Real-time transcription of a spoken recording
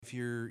if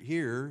you're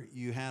here,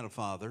 you had a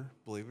father,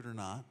 believe it or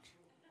not.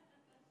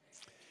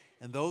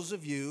 And those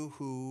of you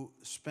who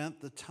spent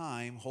the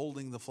time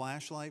holding the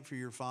flashlight for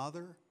your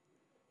father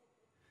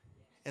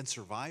and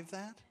survived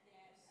that,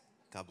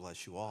 God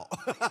bless you all.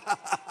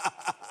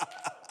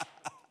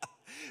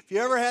 If you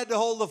ever had to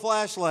hold the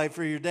flashlight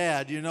for your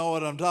dad, you know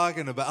what I'm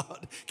talking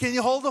about. Can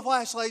you hold the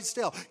flashlight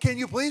still? Can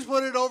you please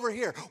put it over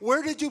here?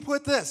 Where did you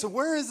put this? And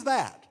where is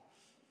that?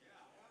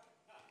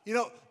 You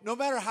know, no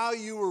matter how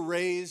you were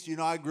raised, you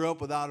know, I grew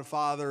up without a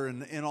father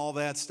and all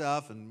that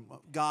stuff, and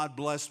God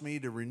blessed me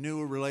to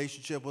renew a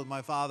relationship with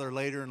my father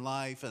later in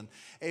life and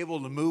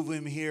able to move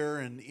him here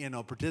and, you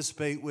know,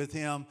 participate with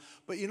him.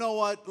 But you know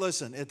what?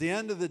 Listen, at the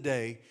end of the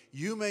day,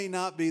 you may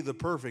not be the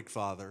perfect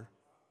father,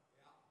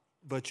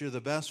 but you're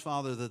the best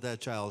father that that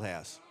child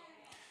has.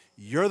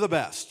 You're the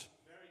best.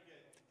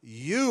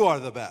 You are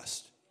the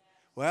best.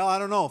 Well, I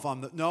don't know if I'm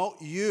the, no,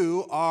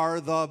 you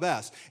are the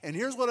best. And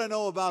here's what I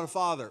know about a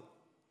father.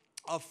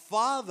 A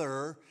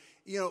father,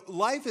 you know,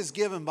 life is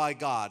given by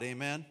God,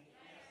 amen?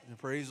 And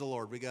praise the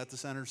Lord, we got the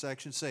center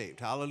section saved,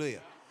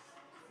 hallelujah.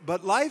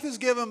 But life is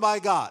given by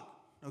God,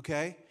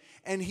 okay?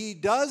 And he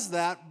does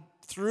that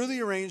through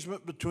the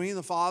arrangement between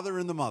the father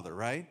and the mother,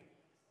 right?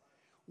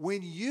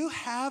 When you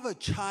have a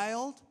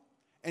child,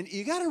 and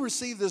you got to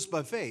receive this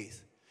by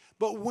faith,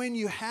 but when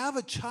you have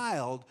a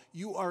child,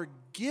 you are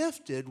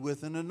gifted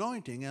with an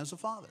anointing as a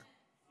father.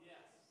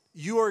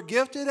 You are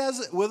gifted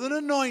with an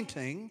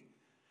anointing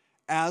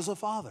as a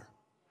father.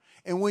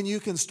 And when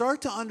you can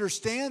start to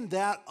understand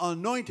that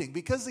anointing,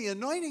 because the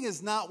anointing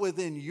is not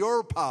within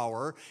your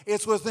power,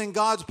 it's within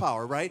God's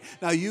power, right?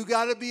 Now, you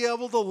got to be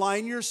able to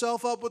line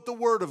yourself up with the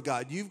Word of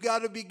God. You've got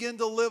to begin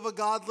to live a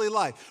godly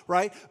life,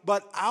 right?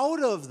 But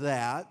out of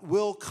that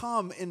will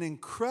come an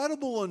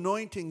incredible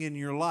anointing in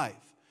your life.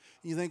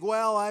 You think,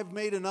 well, I've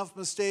made enough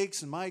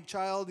mistakes, and my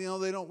child, you know,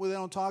 they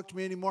don't talk to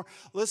me anymore.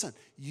 Listen,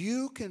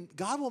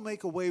 God will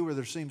make a way where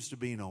there seems to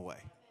be no way.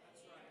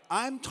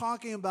 I'm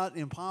talking about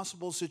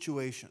impossible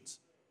situations.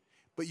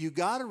 But you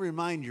got to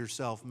remind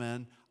yourself,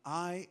 men,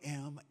 I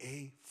am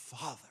a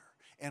father.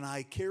 And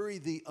I carry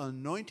the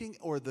anointing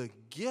or the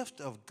gift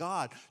of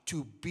God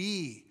to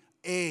be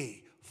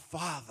a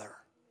father.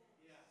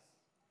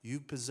 You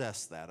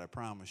possess that, I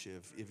promise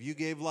you. If you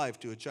gave life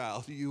to a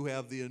child, you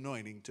have the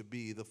anointing to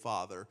be the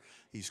father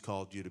he's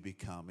called you to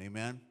become.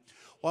 Amen?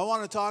 Well, I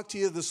want to talk to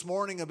you this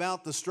morning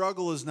about the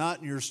struggle is not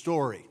in your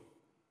story.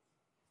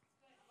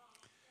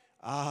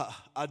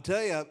 I'll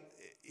tell you,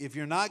 if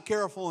you're not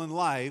careful in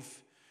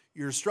life,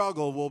 your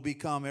struggle will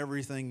become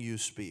everything you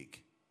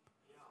speak.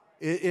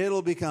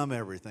 It'll become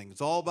everything.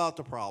 It's all about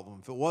the problem.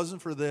 If it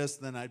wasn't for this,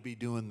 then I'd be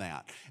doing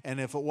that. And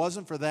if it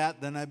wasn't for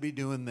that, then I'd be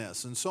doing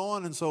this. And so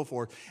on and so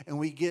forth. And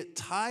we get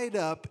tied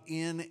up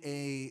in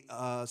a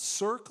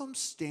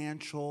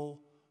circumstantial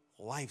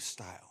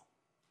lifestyle.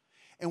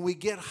 And we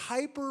get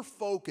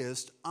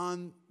hyper-focused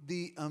on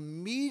the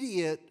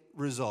immediate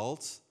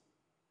results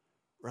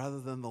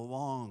rather than the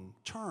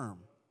long-term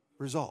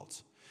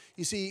results.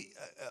 You see,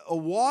 a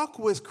walk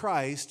with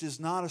Christ is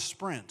not a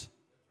sprint.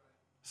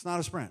 It's not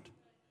a sprint.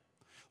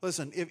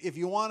 Listen, if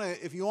you want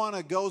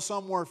to go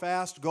somewhere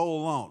fast, go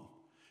alone.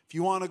 If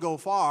you want to go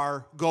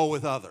far, go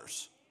with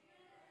others.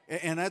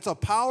 And that's a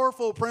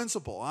powerful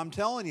principle. I'm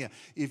telling you,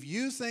 if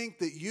you think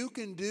that you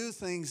can do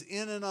things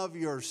in and of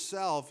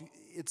yourself,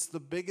 it's the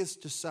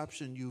biggest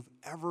deception you've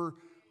ever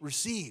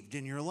received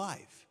in your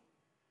life.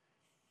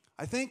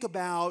 I think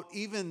about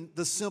even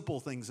the simple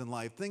things in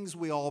life, things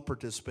we all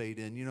participate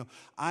in. You know,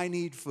 I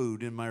need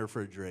food in my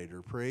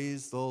refrigerator.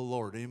 Praise the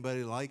Lord.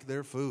 Anybody like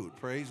their food?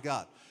 Praise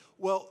God.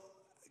 Well,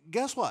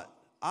 guess what?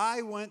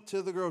 I went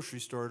to the grocery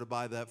store to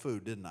buy that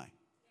food, didn't I?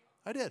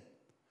 I did.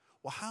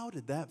 Well, how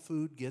did that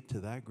food get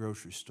to that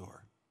grocery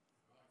store?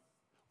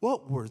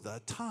 What were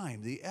the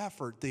time, the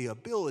effort, the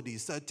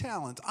abilities, the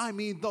talents, I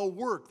mean the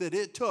work that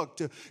it took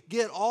to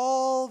get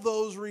all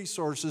those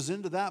resources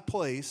into that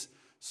place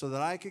so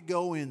that I could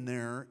go in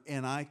there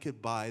and I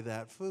could buy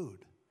that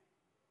food.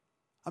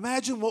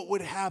 Imagine what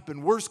would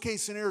happen. Worst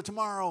case scenario,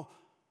 tomorrow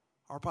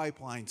our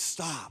pipeline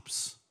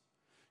stops.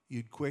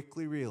 You'd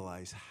quickly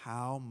realize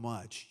how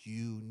much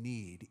you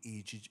need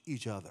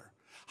each other.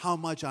 How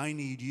much I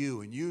need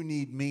you and you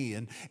need me.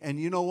 And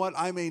you know what?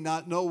 I may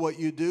not know what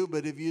you do,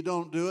 but if you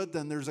don't do it,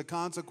 then there's a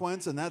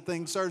consequence, and that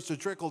thing starts to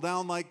trickle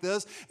down like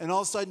this, and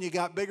all of a sudden you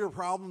got bigger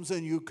problems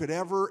than you could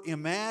ever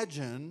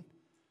imagine.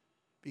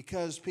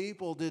 Because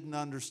people didn't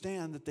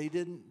understand that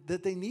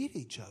they need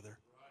each other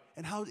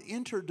and how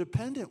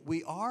interdependent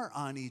we are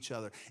on each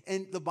other.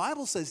 And the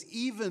Bible says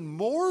even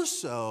more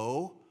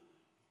so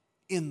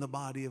in the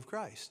body of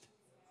Christ.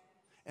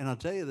 And I'll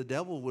tell you, the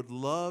devil would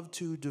love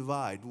to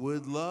divide,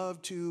 would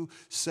love to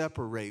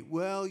separate.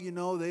 Well, you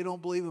know, they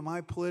don't believe in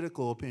my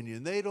political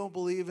opinion. They don't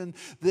believe in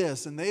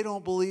this, and they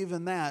don't believe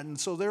in that. And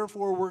so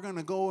therefore, we're going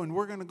to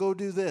go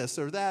do this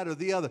or that or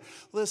the other.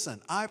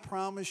 Listen, I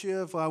promise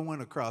you, if I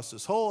went across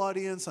this whole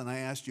audience and I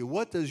asked you,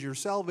 what does your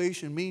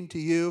salvation mean to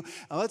you?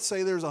 And let's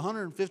say there's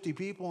 150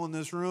 people in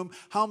this room.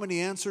 How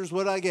many answers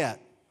would I get?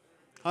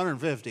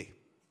 150.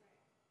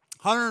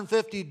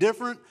 150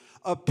 different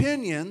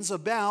opinions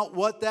about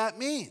what that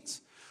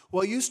means.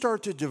 Well, you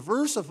start to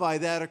diversify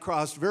that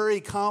across very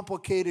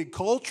complicated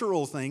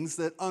cultural things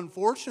that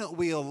unfortunately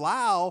we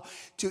allow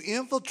to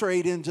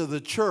infiltrate into the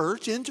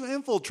church,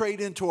 infiltrate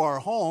into our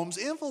homes,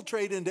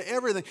 infiltrate into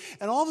everything.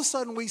 And all of a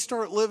sudden we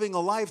start living a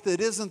life that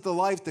isn't the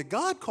life that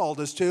God called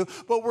us to,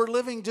 but we're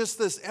living just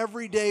this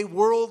everyday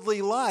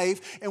worldly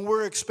life, and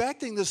we're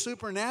expecting the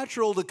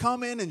supernatural to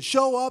come in and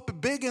show up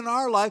big in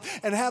our life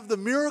and have the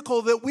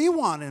miracle that we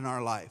want in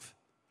our life.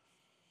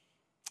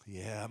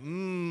 Yeah,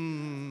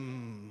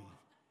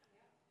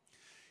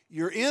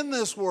 You're in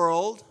this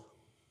world,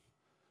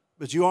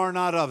 but you are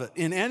not of it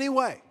in any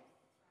way.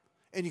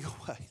 And you go,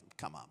 well,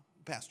 come on,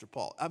 Pastor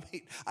Paul. I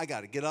mean, I got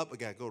to get up. I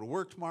got to go to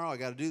work tomorrow. I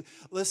got to do.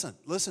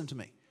 Listen to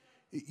me.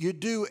 You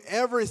do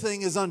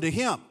everything is unto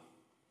him.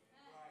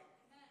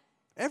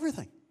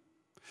 Everything.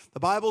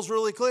 The Bible's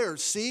really clear.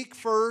 Seek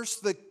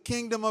first the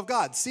kingdom of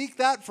God. Seek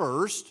that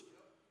first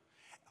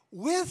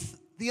with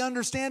the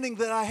understanding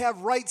that I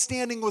have right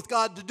standing with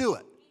God to do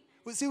it.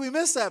 See, we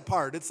miss that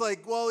part. It's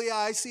like, well, yeah,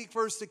 I seek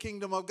first the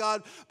kingdom of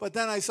God, but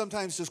then I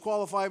sometimes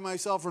disqualify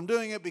myself from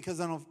doing it because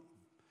I don't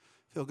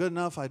feel good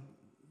enough. I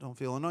don't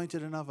feel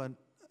anointed enough.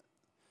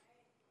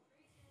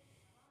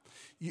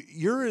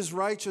 You're as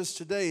righteous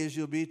today as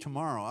you'll be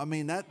tomorrow. I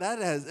mean,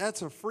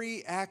 that's a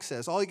free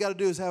access. All you got to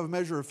do is have a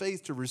measure of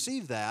faith to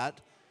receive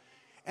that,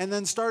 and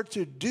then start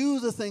to do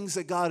the things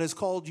that God has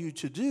called you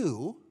to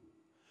do.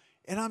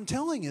 And I'm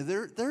telling you,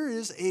 there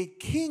is a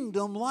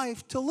kingdom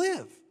life to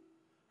live.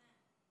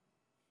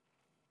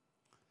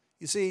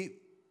 You see,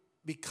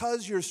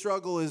 because your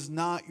struggle is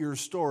not your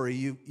story,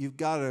 you've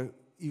got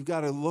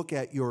to look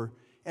at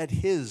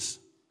his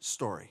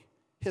story.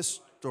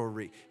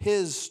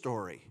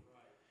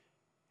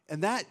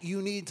 And that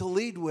you need to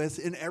lead with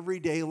in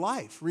everyday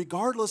life,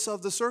 regardless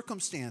of the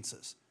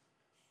circumstances.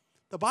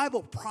 The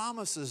Bible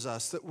promises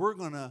us that we're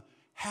going to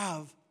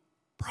have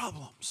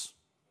problems.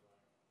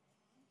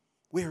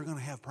 We are going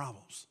to have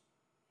problems.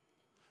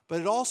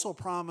 But it also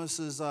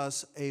promises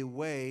us a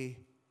way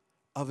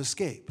of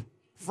escape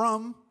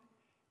from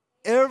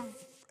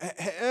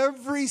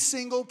every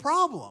single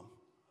problem.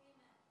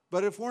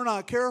 But if we're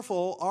not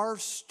careful, our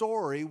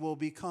story will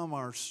become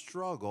our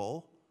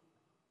struggle,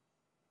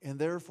 and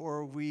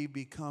therefore we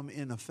become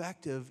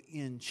ineffective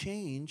in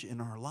change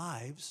in our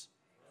lives.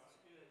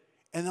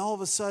 And all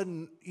of a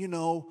sudden,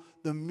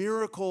 the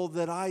miracle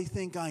that I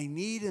think I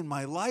need in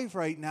my life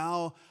right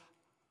now,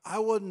 I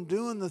wasn't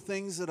doing the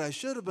things that I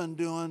should have been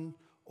doing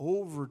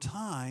over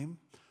time.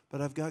 But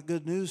I've got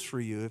good news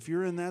for you. If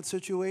you're in that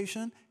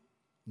situation,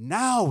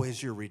 now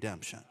is your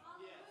redemption.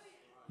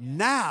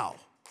 Now.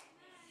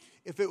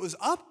 If it was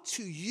up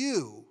to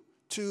you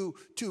to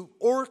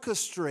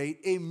orchestrate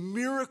a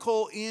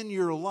miracle in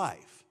your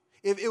life,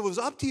 if it was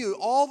up to you,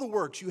 all the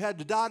works, you had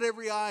to dot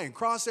every I and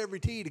cross every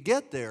T to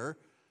get there,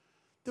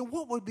 then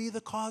what would be the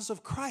cause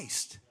of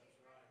Christ?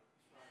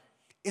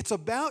 It's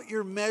about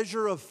your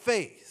measure of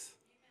faith.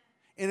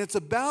 And it's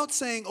about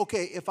saying,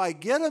 okay, if I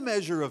get a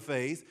measure of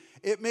faith,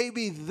 it may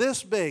be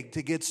this big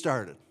to get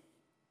started.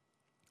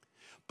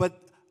 But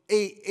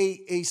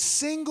a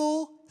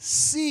single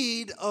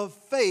seed of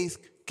faith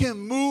can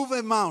move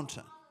a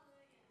mountain.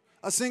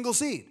 A single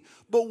seed.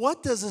 But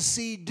what does a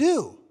seed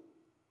do?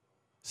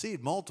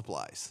 Seed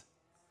multiplies.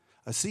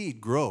 A seed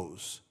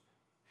grows.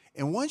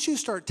 And once you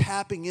start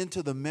tapping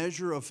into the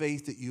measure of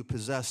faith that you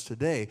possess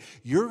today,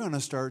 you're going to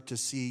start to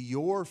see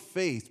your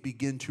faith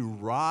begin to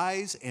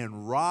rise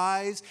and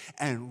rise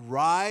and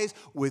rise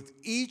with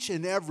each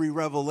and every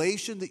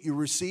revelation that you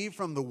receive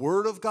from the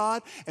Word of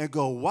God, and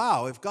go,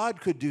 wow, if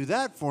God could do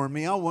that for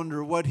me, I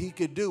wonder what He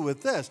could do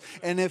with this.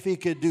 And if He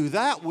could do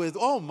that with,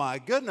 oh my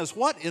goodness,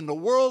 what in the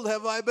world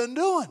have I been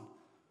doing?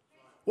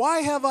 Why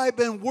have I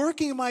been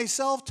working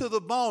myself to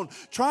the bone,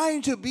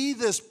 trying to be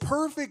this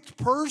perfect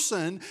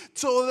person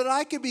so that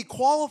I could be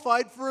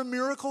qualified for a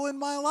miracle in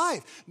my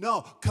life?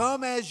 No,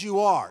 come as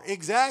you are,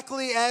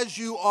 exactly as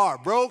you are.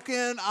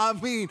 Broken,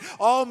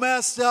 all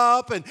messed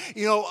up and,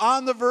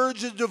 on the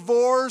verge of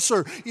divorce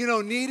or,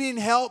 needing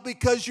help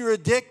because you're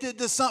addicted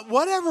to something,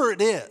 whatever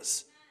it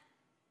is.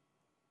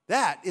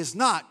 That is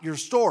not your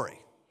story.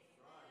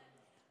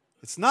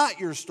 It's not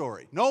your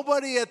story.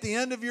 Nobody at the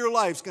end of your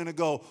life is going to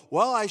go,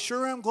 well, I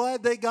sure am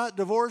glad they got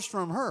divorced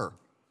from her.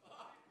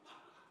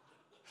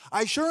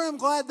 I sure am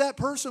glad that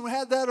person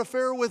had that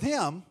affair with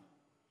him.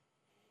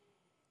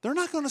 They're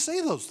not going to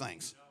say those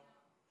things.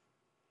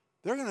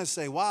 They're going to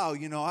say, wow,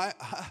 I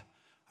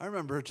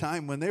remember a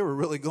time when they were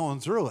really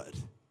going through it.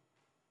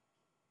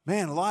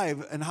 Man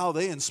alive, and how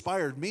they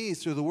inspired me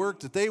through the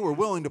work that they were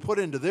willing to put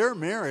into their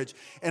marriage.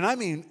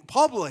 And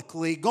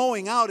publicly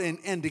going out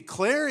and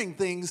declaring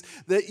things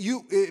that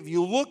if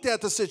you looked at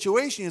the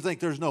situation, you think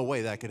there's no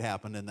way that could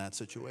happen in that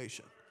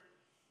situation.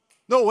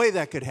 No way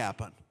that could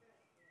happen.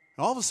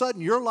 And all of a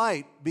sudden, your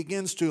light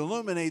begins to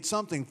illuminate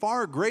something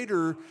far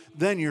greater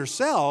than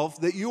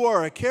yourself that you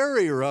are a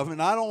carrier of.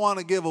 And I don't want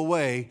to give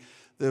away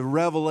the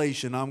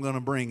revelation I'm going to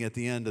bring at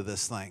the end of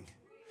this thing.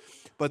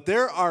 But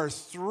there are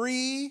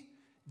 3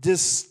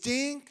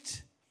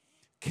 distinct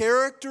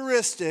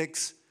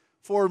characteristics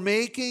for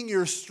making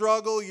your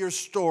struggle your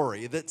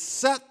story, that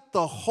set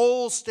the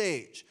whole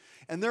stage.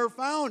 And they're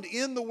found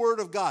in the Word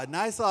of God. And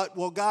I thought,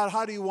 well, God,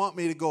 how do you want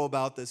me to go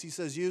about this? He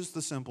says, use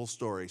the simple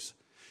stories.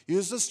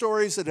 Use the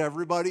stories that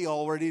everybody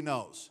already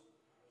knows.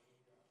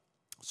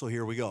 So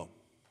here we go.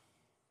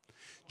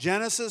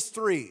 Genesis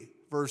 3,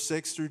 verse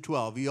 6 through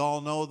 12. You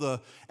all know the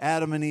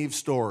Adam and Eve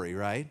story,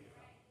 right?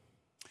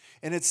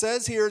 And it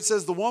says here, it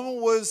says the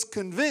woman was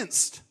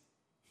convinced.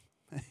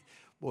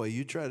 Boy,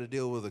 you try to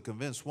deal with a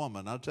convinced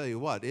woman, I'll tell you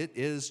what, it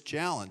is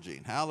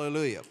challenging.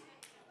 Hallelujah.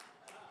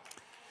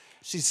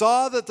 She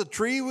saw that the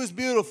tree was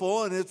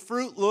beautiful and its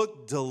fruit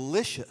looked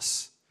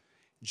delicious.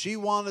 She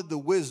wanted the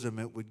wisdom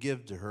it would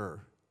give to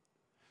her.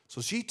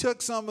 So she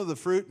took some of the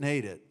fruit and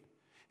ate it.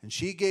 And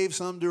she gave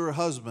some to her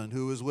husband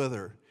who was with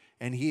her,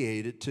 and he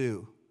ate it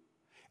too.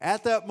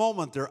 At that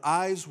moment, their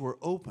eyes were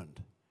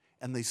opened,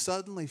 and they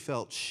suddenly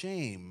felt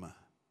shame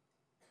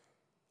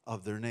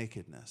of their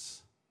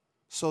nakedness.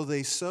 So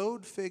they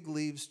sewed fig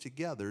leaves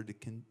together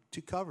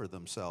to cover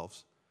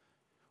themselves.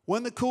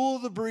 When the cool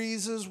of the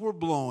breezes were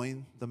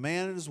blowing, the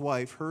man and his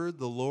wife heard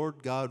the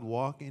Lord God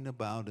walking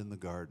about in the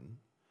garden.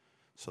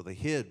 So they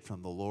hid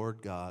from the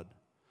Lord God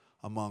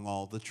among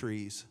all the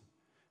trees.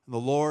 And the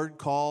Lord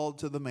called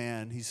to the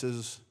man. He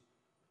says,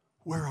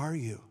 "Where are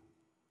you?"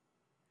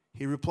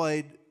 He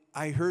replied,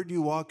 "I heard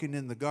you walking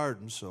in the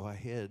garden, so I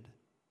hid.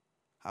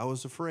 I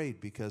was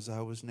afraid because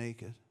I was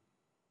naked."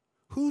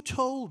 "Who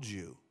told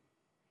you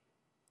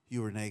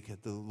you were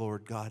naked?" the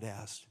Lord God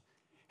asked.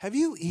 "Have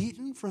you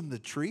eaten from the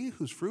tree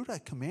whose fruit I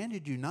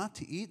commanded you not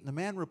to eat?" And the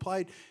man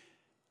replied,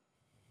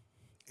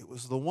 "It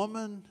was the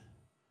woman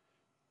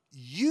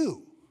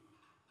you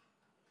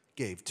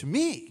gave to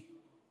me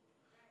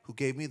who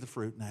gave me the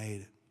fruit, and I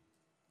ate it."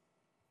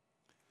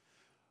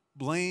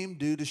 Blame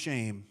due to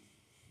shame,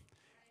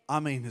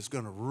 is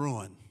going to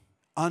ruin,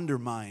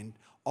 undermine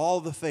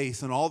all the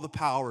faith and all the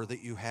power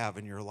that you have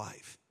in your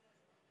life.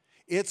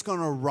 It's going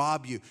to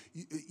rob you.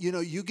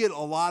 You get a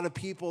lot of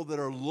people that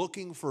are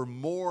looking for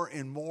more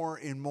and more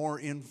and more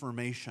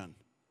information.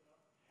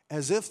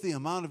 As if the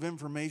amount of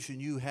information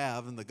you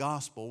have in the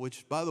gospel,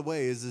 which, by the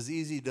way, is as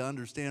easy to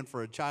understand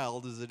for a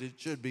child as it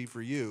should be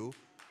for you,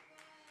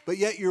 but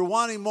yet you're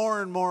wanting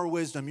more and more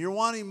wisdom. You're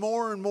wanting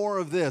more and more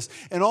of this.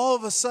 And all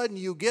of a sudden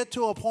you get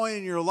to a point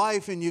in your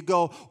life and you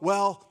go,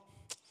 well,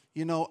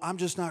 I'm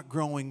just not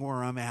growing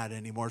where I'm at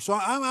anymore. So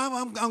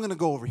I'm going to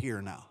go over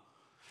here now.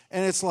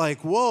 And it's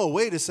like, whoa,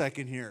 wait a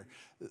second here.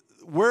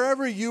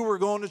 Wherever you were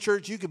going to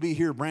church, you could be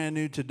here brand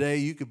new today.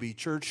 You could be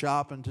church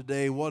shopping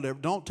today, whatever.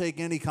 Don't take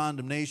any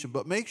condemnation,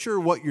 but make sure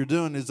what you're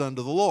doing is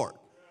unto the Lord.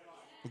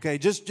 Okay,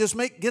 just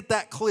get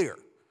that clear.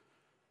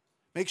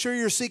 Make sure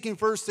you're seeking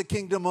first the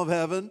kingdom of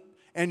heaven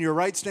and your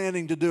right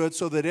standing to do it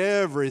so that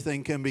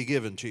everything can be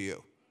given to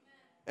you.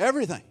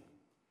 Everything.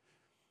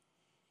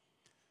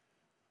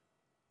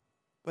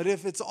 But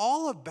if it's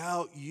all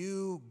about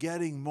you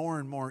getting more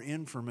and more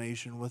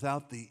information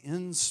without the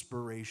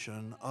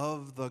inspiration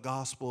of the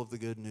gospel of the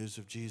good news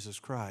of Jesus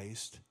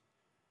Christ,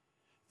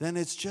 then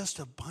it's just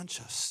a bunch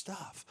of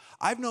stuff.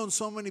 I've known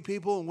so many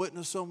people and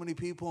witnessed so many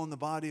people in the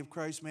body of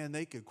Christ, man,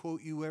 they could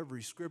quote you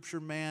every scripture,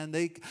 man.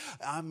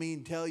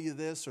 Tell you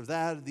this or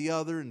that or the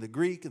other in the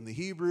Greek and the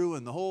Hebrew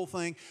and the whole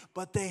thing,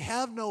 but they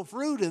have no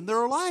fruit in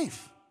their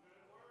life.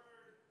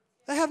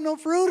 They have no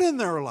fruit in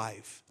their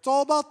life. It's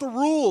all about the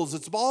rules.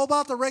 It's all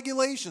about the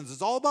regulations.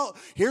 It's all about,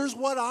 here's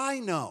what I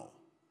know.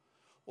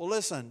 Well,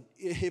 listen,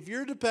 if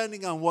you're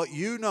depending on what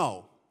you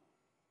know,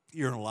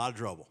 you're in a lot of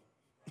trouble.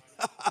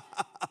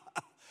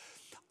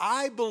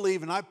 I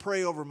believe, and I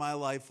pray over my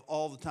life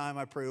all the time,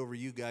 I pray over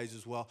you guys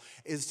as well,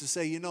 is to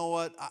say, you know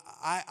what,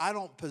 I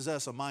don't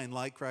possess a mind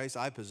like Christ,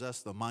 I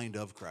possess the mind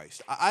of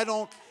Christ.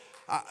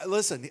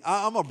 Listen,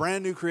 I'm a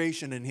brand new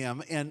creation in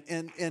Him,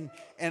 and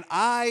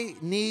I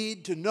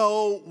need to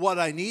know what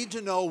I need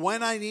to know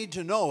when I need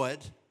to know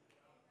it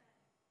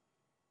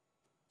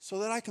so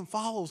that I can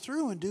follow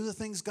through and do the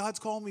things God's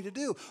called me to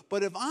do.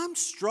 But if I'm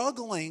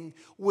struggling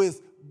with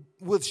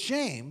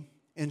shame,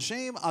 and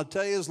shame, I'll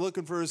tell you, is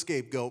looking for a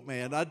scapegoat,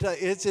 man. I tell you,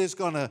 it's just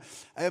going to,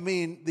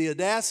 the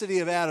audacity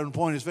of Adam to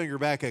point his finger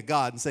back at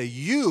God and say,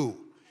 you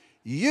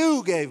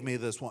gave me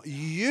this one.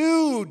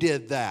 You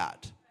did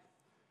that.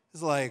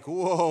 It's like,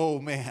 whoa,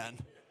 man.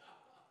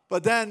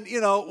 But then,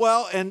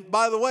 and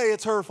by the way,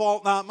 it's her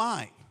fault, not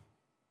mine.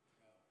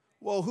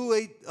 Well, who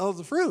ate of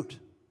the fruit?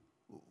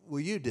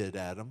 Well, you did,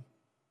 Adam.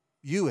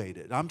 You ate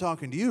it. I'm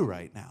talking to you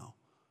right now.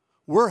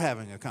 We're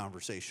having a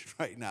conversation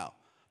right now.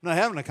 I'm not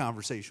having a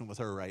conversation with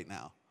her right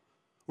now.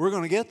 We're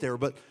going to get there,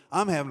 but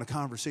I'm having a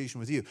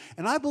conversation with you.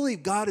 And I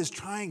believe God is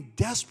trying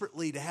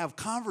desperately to have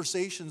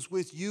conversations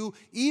with you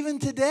even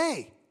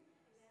today.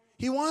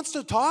 He wants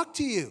to talk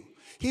to you.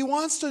 He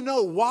wants to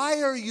know,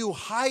 why are you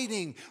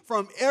hiding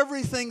from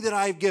everything that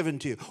I've given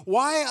to you?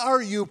 Why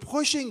are you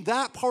pushing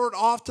that part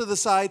off to the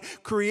side,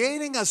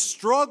 creating a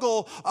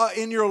struggle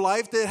in your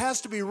life that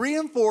has to be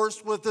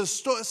reinforced with the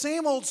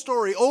same old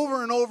story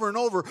over and over and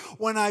over,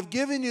 when I've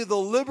given you the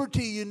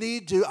liberty you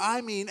need to,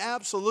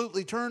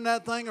 absolutely turn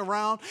that thing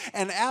around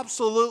and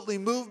absolutely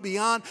move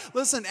beyond.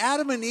 Listen,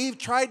 Adam and Eve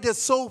tried to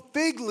sew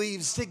fig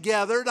leaves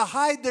together to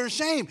hide their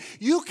shame.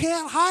 You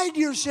can't hide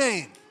your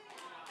shame.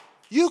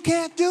 You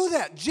can't do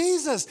that.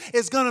 Jesus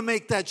is going to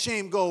make that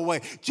shame go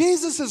away.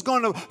 Jesus is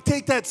going to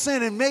take that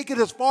sin and make it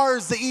as far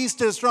as the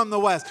east is from the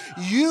west.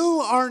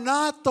 You are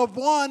not the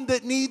one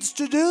that needs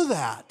to do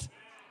that.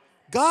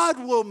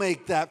 God will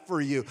make that for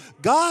you.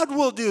 God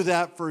will do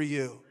that for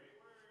you.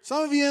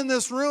 Some of you in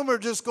this room are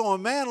just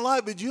going, man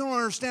alive, but you don't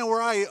understand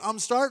where I'm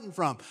starting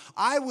from.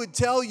 I would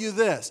tell you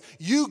this.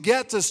 You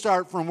get to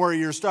start from where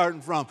you're starting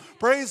from.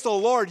 Praise the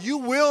Lord. You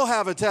will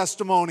have a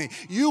testimony.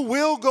 You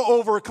will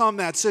overcome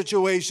that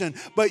situation,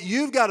 but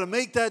you've got to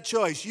make that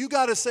choice. You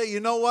got to say, you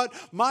know what?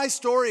 My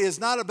story is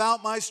not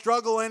about my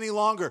struggle any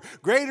longer.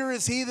 Greater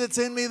is he that's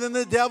in me than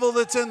the devil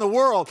that's in the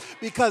world,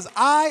 because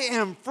I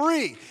am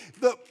free.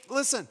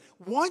 Listen,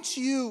 once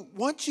you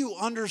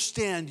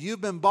understand you've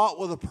been bought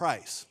with a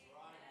price,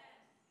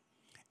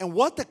 and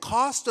what the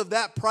cost of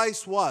that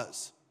price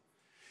was,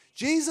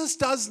 Jesus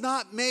does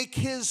not make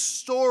his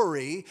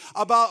story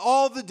about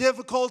all the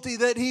difficulty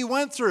that he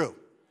went through.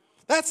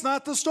 That's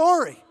not the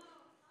story.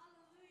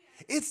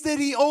 It's that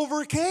he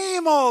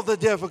overcame all the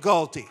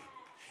difficulty.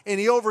 And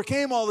he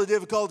overcame all the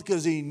difficulty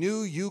because he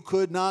knew you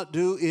could not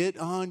do it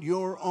on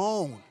your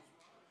own.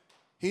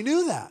 He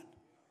knew that.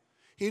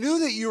 He knew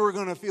that you were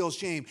going to feel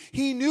shame.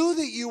 He knew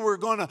that you were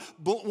going to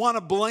want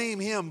to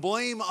blame him,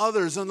 blame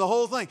others, and the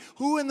whole thing.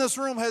 Who in this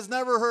room has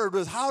never heard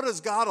of how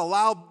does God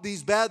allow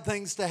these bad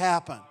things to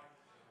happen?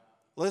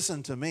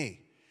 Listen to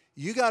me.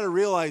 You got to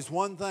realize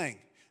one thing.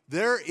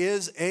 There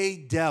is a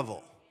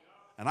devil.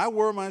 And I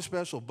wore my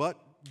special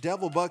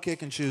devil butt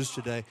kicking shoes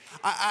today.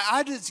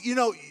 I just,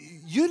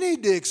 you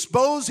need to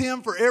expose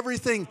him for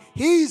everything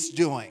he's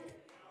doing.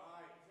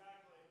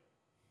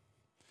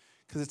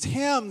 Because it's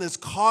him that's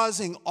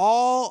causing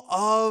all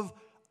of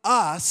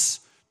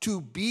us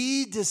to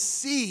be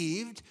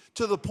deceived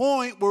to the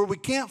point where we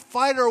can't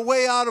fight our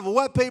way out of a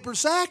wet paper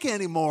sack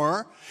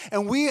anymore.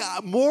 And we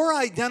more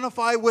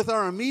identify with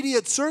our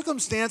immediate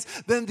circumstance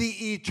than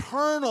the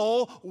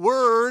eternal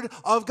Word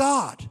of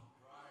God.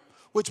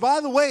 Which, by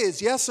the way, is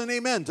yes and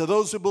amen to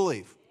those who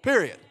believe.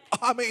 Period.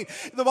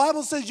 The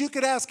Bible says you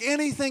could ask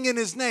anything in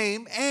his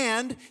name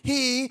and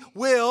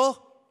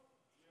he'll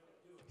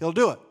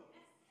do it.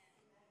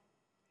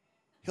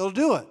 He'll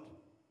do it.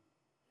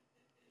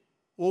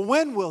 Well,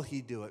 when will he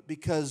do it?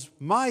 Because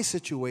my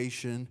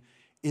situation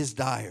is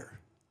dire.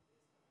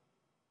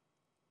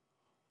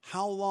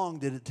 How long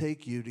did it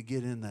take you to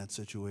get in that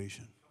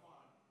situation?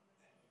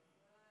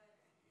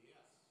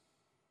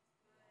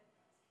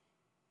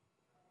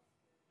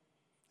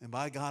 And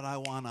by God, I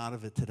want out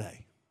of it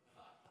today.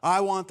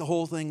 I want the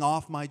whole thing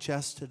off my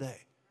chest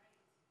today.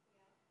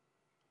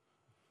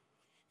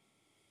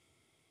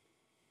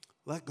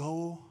 Let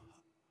go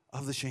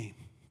of the shame.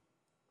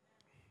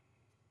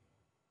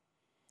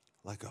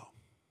 Let go.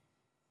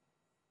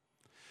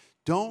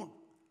 Don't,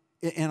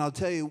 and I'll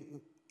tell you,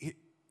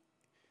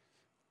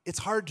 it's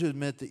hard to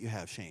admit that you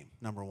have shame,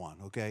 number one,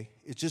 okay?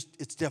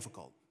 It's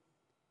difficult.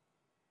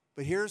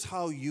 But here's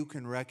how you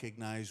can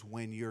recognize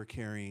when you're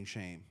carrying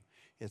shame.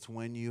 It's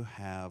when you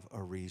have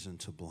a reason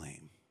to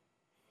blame.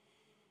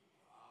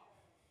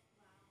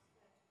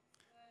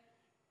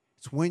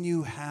 It's when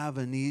you have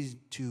a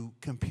need to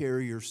compare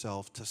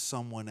yourself to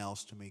someone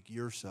else to make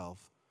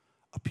yourself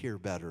appear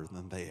better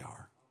than they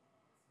are.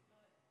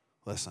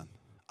 Listen,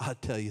 I'll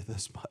tell you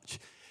this much.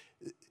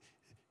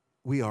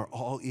 We are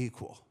all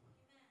equal.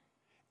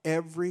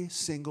 Every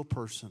single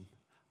person,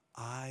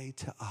 eye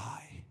to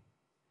eye,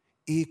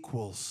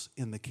 equals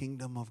in the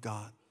kingdom of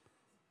God.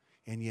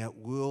 And yet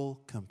we'll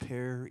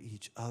compare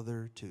each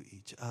other to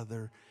each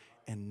other.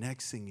 And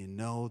next thing you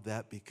know,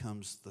 that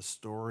becomes the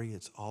story.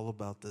 It's all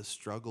about this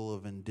struggle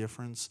of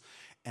indifference.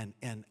 And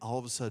all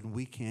of a sudden,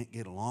 we can't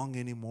get along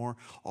anymore.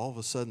 All of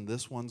a sudden,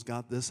 this one's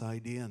got this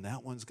idea, and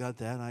that one's got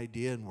that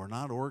idea, and we're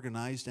not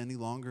organized any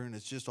longer, and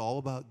it's just all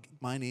about,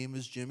 my name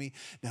is Jimmy.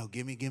 Now,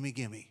 gimme, gimme,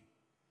 gimme.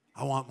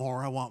 I want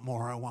more, I want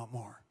more, I want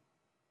more.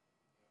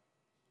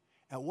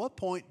 At what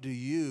point do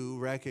you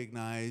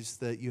recognize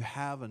that you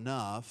have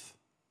enough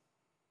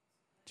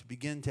to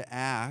begin to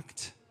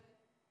act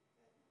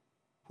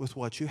with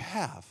what you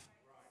have?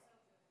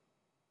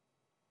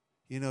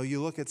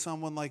 You look at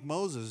someone like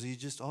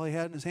Moses, all he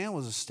had in his hand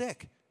was a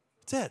stick.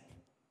 That's it.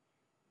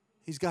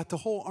 He's got the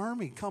whole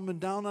army coming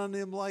down on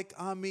him like,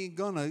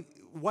 gonna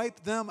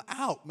wipe them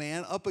out,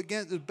 man,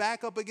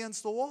 back up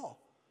against the wall.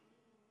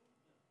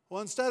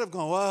 Well, instead of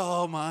going,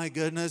 oh my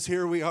goodness,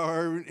 here we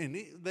are,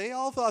 and they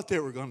all thought they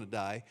were going to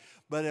die.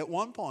 But at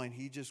one point,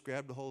 he just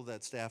grabbed a hold of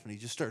that staff and he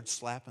just started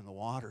slapping the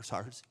water as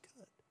hard as he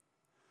could.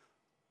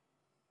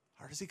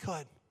 Hard as he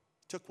could.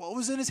 Took what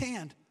was in his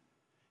hand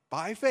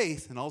by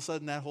faith, and all of a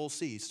sudden that whole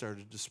sea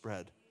started to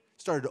spread,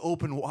 started to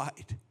open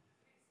wide.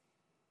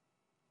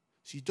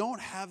 So you don't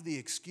have the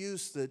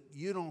excuse that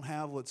you don't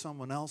have what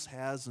someone else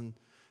has, and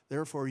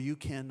therefore you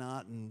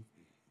cannot, and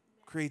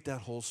create that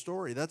whole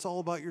story. That's all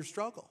about your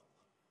struggle.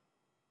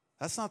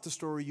 That's not the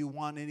story you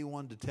want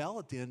anyone to tell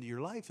at the end of your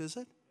life, is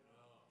it?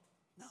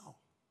 No.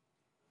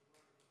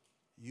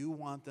 You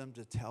want them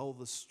to tell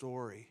the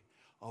story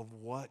of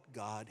what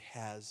God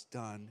has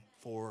done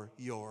for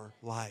your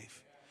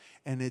life.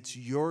 And it's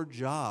your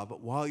job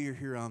while you're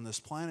here on this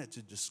planet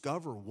to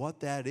discover what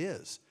that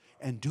is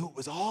and do it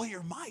with all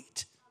your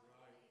might.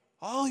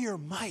 All your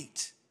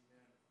might.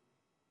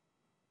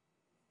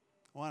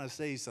 I want to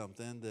say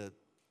something that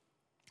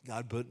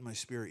God put in my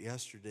spirit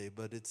yesterday,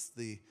 but it's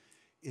the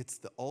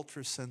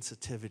ultra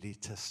sensitivity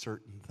to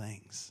certain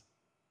things.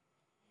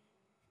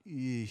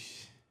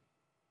 Yeesh.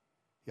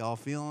 Y'all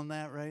feeling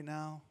that right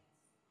now?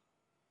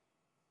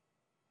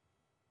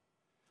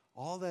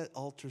 All that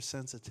ultra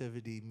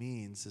sensitivity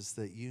means is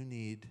that you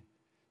need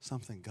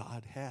something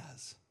God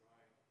has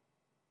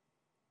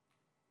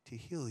to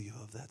heal you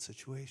of that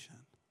situation.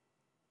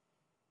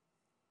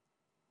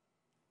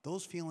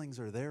 Those feelings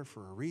are there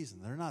for a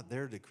reason. They're not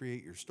there to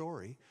create your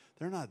story.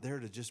 They're not there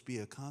to just be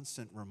a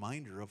constant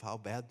reminder of how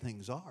bad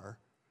things are.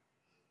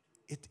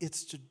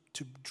 It's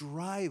to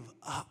drive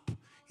up.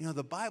 You know,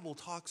 the Bible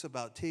talks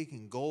about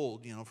taking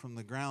gold, from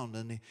the ground,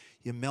 and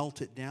you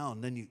melt it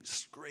down. Then you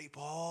scrape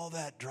all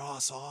that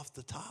dross off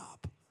the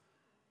top.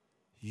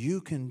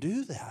 You can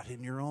do that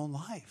in your own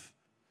life.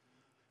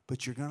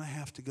 But you're going to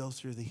have to go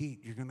through the heat.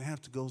 You're going to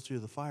have to go through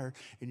the fire.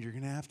 And you're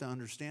going to have to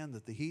understand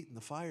that the heat and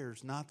the fire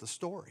is not the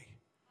story.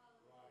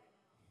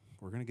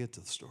 We're going to get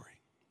to the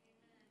story.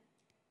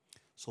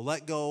 So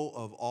let go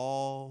of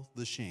all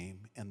the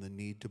shame and the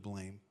need to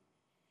blame.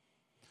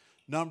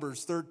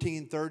 Numbers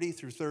 13:30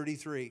 through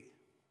 33.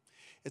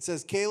 It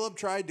says, Caleb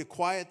tried to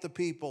quiet the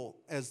people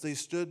as they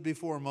stood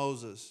before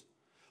Moses.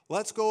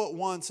 Let's go at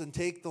once and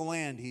take the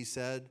land, he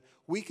said.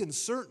 We can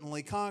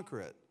certainly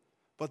conquer it.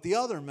 But the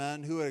other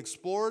men who had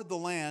explored the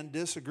land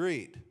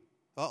disagreed.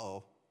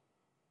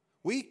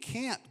 We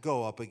can't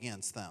go up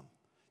against them.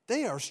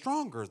 They are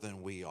stronger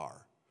than we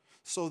are.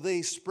 So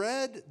they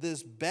spread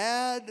this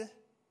bad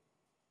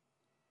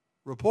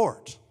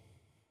report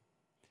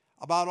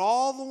about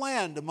all the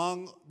land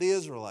among the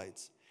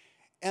Israelites.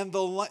 And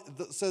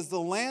says the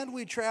land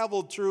we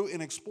traveled through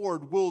and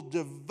explored will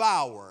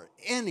devour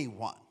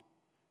anyone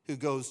who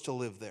goes to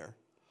live there.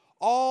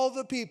 All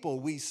the people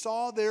we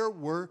saw there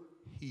were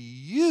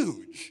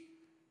huge.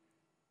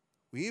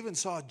 We even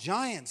saw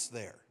giants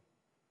there,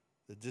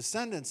 the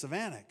descendants of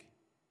Anak.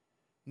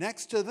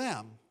 Next to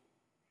them,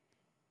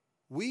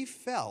 we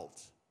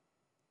felt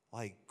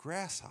like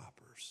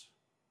grasshoppers.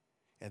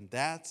 And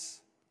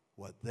that's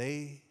what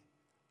they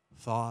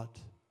thought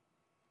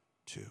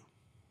too.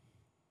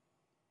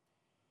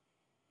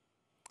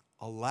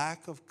 A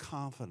lack of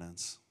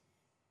confidence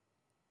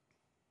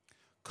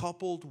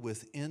coupled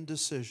with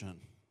indecision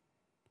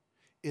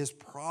is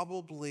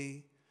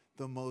probably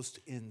the most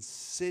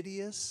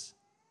insidious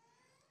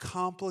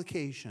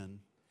complication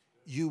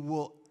you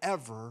will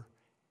ever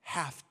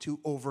have to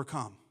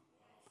overcome,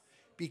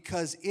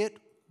 because it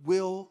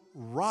will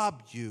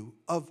rob you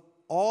of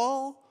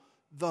all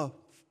the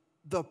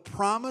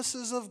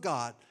promises of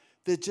God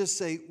that just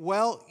say,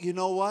 well, you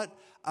know what?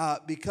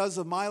 Because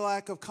of my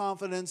lack of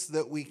confidence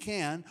that we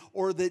can,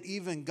 or that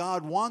even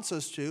God wants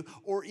us to,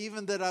 or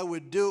even that I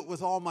would do it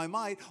with all my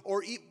might,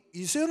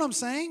 you see what I'm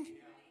saying?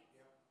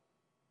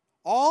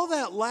 All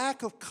that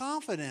lack of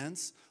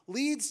confidence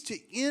leads to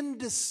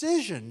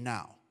indecision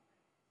now.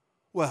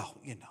 Well,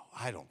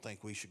 I don't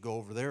think we should go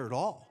over there at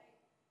all.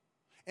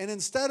 And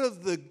instead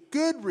of the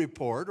good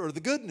report or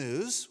the good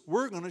news,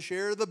 we're going to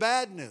share the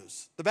bad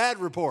news, the bad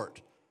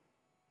report.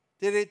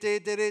 Did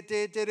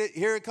it.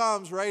 Here it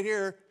comes right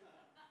here.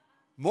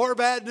 More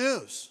bad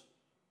news.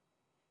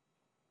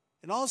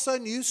 And all of a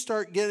sudden you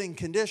start getting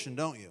conditioned,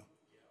 don't you?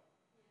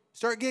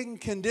 Start getting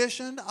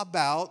conditioned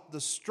about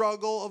the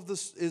struggle of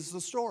this is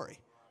the story.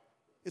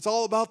 It's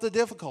all about the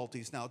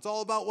difficulties now. It's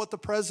all about what the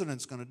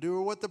president's going to do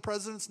or what the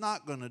president's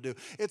not going to do.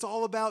 It's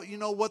all about,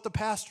 what the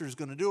pastor's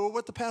going to do or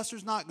what the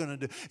pastor's not going to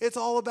do. It's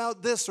all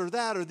about this or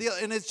that or the other.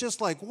 And it's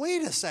just like,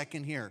 wait a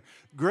second here.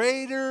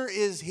 Greater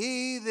is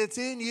he that's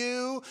in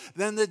you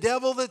than the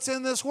devil that's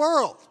in this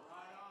world.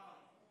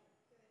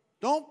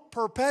 Don't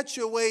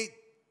perpetuate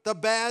the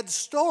bad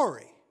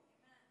story.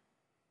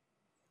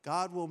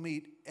 God will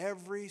meet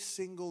every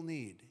single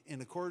need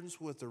in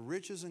accordance with the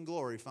riches and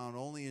glory found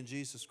only in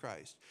Jesus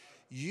Christ.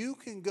 You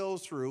can go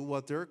through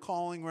what they're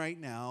calling right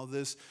now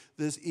this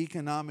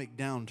economic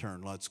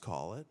downturn, let's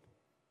call it.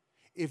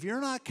 If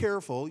you're not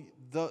careful,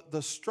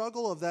 the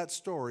struggle of that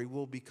story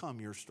will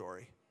become your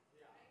story.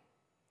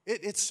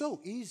 It's so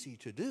easy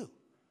to do.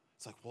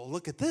 It's like, well,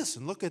 look at this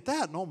and look at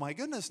that. And oh, my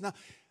goodness. Now,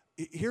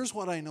 here's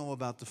what I know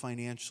about the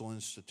financial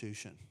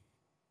institution.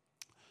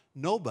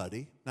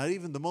 Nobody, not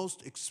even the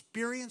most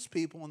experienced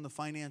people in the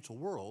financial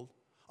world,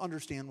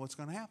 understand what's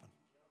going to happen.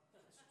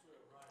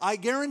 I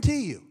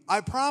guarantee you,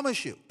 I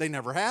promise you, they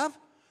never have,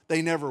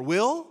 They never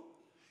will.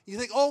 You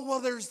think, oh, well,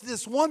 there's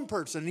this one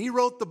person, he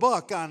wrote the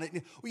book on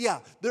it. Well, yeah,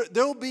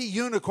 there'll be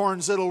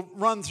unicorns that'll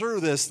run through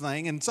this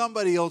thing, and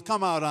somebody will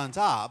come out on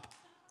top.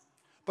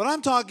 But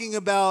I'm talking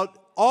about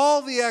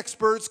all the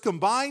experts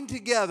combined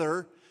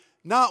together.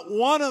 Not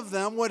one of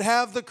them would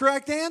have the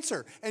correct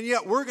answer. And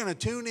yet we're going to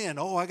tune in.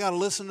 Oh, I got to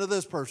listen to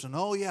this person.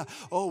 Oh, yeah.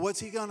 Oh, what's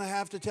he going to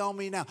have to tell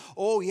me now?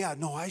 Oh, yeah.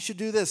 No, I should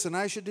do this and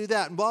I should do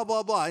that and blah,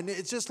 blah, blah. And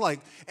it's just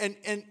like, and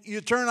you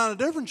turn on a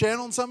different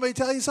channel and somebody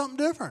tell you something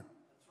different.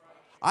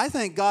 I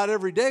thank God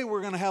every day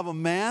we're going to have a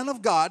man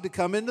of God to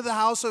come into the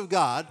house of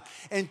God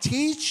and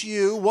teach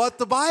you what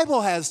the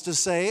Bible has to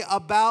say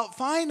about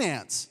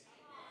finance.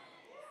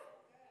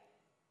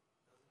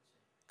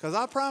 Because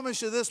I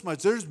promise you this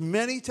much, there's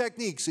many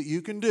techniques that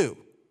you can do.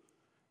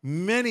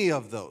 Many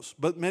of those.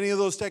 But many of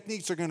those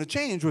techniques are going to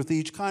change with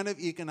each kind of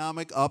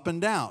economic up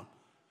and down.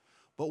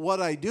 But what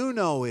I do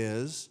know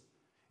is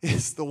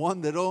the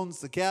one that owns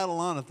the cattle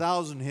on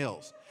 1,000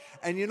 hills.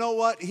 And you know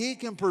what? He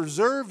can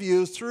preserve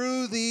you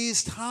through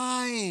these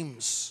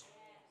times.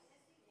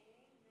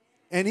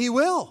 And he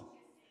will.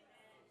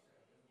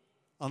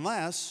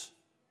 Unless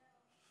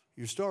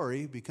your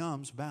story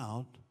becomes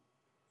about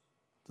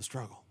the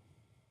struggle.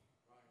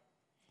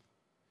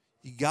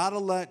 You got to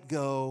let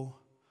go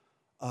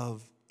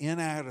of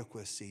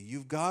inadequacy.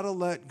 You've got to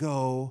let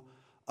go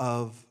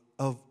of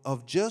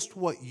just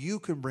what you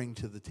can bring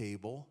to the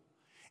table.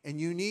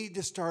 And you need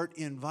to start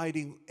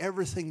inviting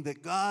everything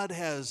that God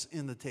has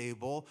in the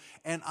table.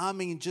 And I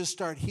mean, just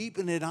start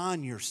heaping it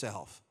on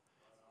yourself.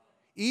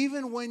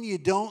 Even when you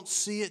don't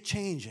see it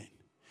changing.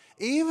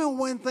 Even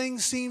when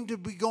things seem to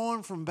be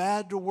going from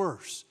bad to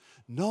worse.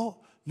 No,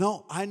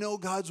 I know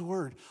God's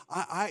word.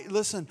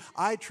 Listen,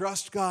 I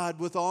trust God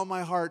with all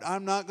my heart.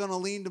 I'm not going to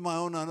lean to my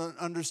own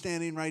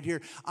understanding right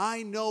here.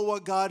 I know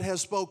what God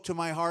has spoke to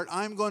my heart.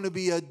 I'm going to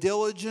be a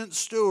diligent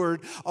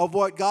steward of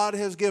what God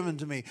has given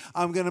to me.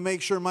 I'm going to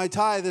make sure my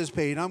tithe is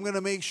paid. I'm going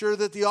to make sure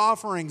that the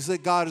offerings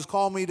that God has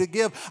called me to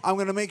give, I'm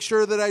going to make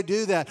sure that I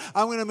do that.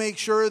 I'm going to make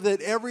sure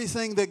that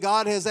everything that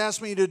God has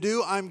asked me to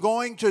do, I'm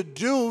going to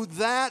do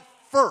that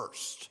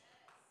first.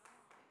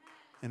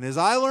 And as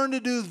I learn to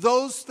do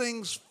those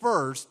things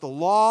first, the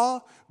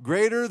law,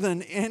 greater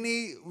than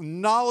any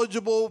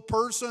knowledgeable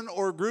person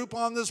or group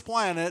on this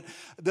planet,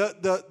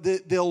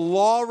 the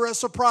law of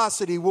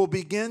reciprocity will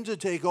begin to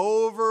take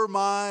over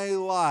my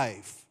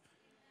life.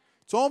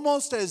 It's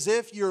almost as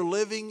if you're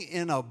living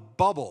in a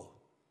bubble,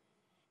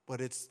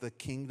 but it's the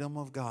kingdom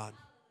of God.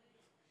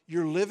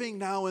 You're living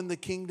now in the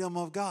kingdom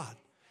of God.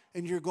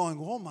 And you're going,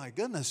 oh my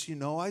goodness,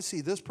 I see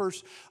this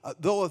person,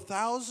 though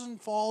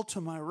 1,000 fall to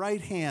my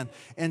right hand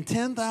and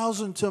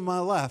 10,000 to my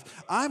left,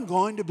 I'm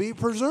going to be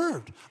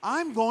preserved.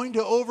 I'm going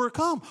to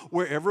overcome.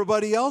 Where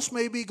everybody else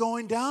may be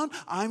going down,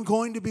 I'm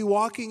going to be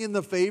walking in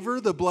the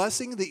favor, the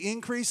blessing, the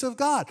increase of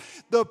God.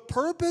 The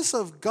purpose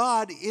of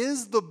God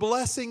is the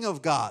blessing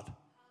of God.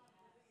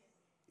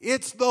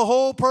 It's the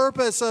whole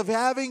purpose of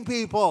having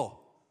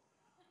people.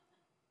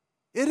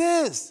 It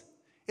is.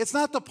 It's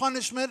not the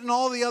punishment and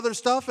all the other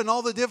stuff and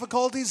all the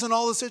difficulties and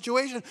all the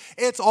situations.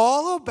 It's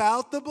all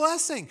about the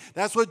blessing.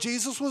 That's what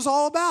Jesus was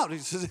all about. He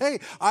says, hey,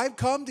 I've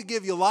come to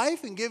give you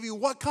life and give you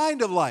what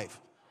kind of life?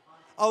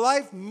 A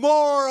life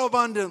more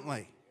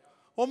abundantly.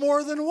 Well,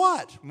 more than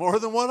what? More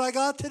than what I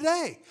got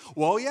today.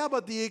 Well, yeah,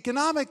 but the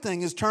economic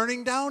thing is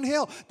turning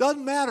downhill.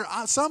 Doesn't matter.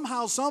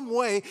 Somehow, some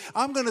way,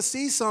 I'm going to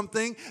see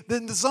something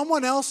that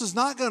someone else is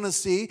not going to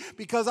see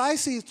because I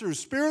see through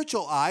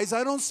spiritual eyes.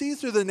 I don't see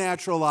through the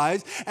natural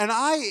eyes. And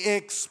I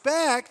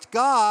expect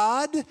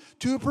God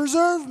to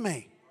preserve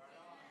me.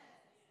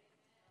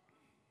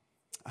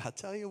 I'll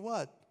tell you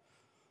what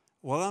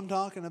I'm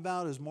talking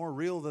about is more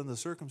real than the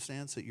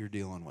circumstance that you're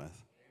dealing with.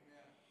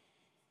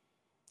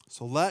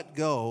 So let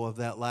go of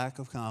that lack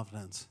of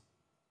confidence.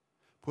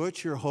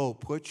 Put your hope,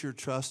 put your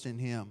trust in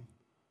Him.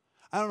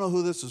 I don't know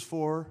who this is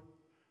for,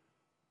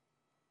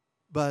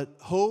 but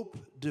hope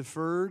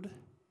deferred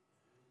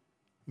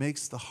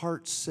makes the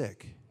heart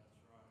sick.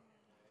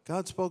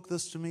 God spoke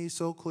this to me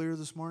so clear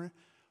this morning.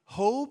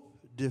 Hope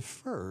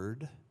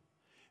deferred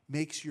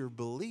makes your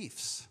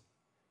beliefs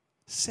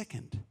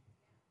sickened.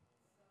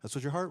 That's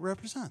what your heart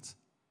represents.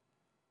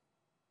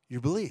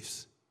 Your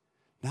beliefs.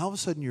 Now all of a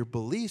sudden your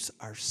beliefs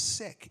are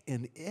sick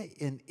and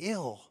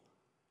ill.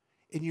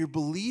 And you're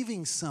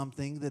believing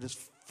something that is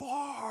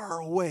far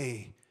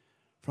away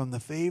from the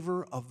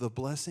favor of the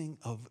blessing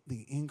of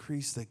the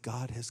increase that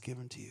God has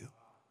given to you.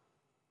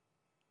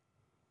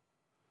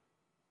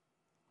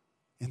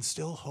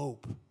 Instill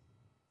hope.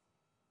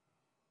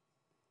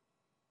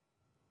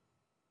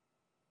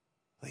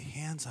 Lay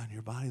hands on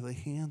your body, lay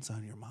hands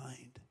on your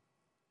mind.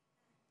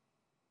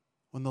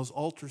 When those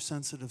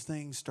ultra-sensitive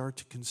things start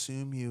to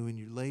consume you and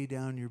you lay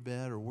down your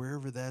bed or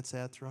wherever that's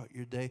at throughout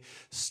your day,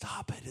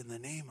 stop it in the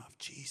name of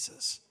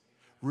Jesus.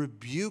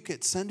 Rebuke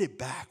it. Send it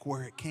back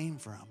where it came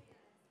from.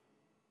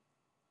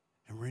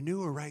 And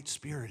renew a right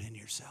spirit in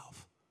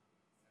yourself.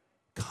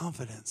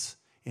 Confidence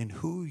in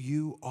who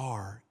you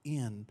are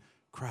in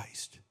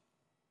Christ.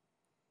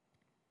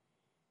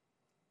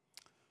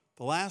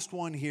 The last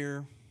one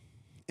here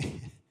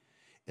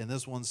And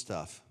this one's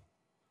tough.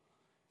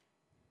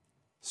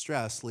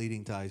 Stress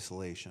leading to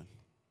isolation.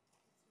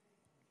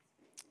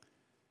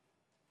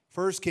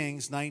 1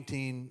 Kings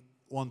 19,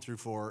 1 through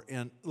 4.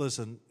 And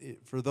listen,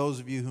 for those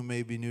of you who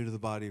may be new to the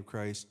body of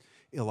Christ,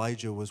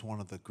 Elijah was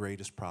one of the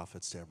greatest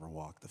prophets to ever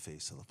walk the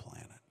face of the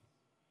planet.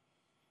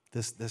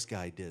 This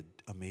guy did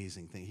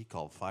amazing things. He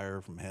called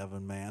fire from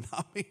heaven, man.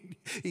 I mean,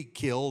 he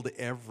killed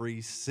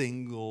every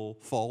single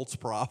false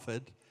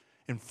prophet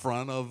in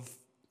front of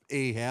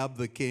Ahab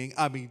the king.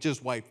 I mean,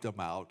 just wiped them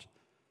out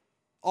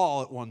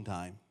all at one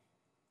time.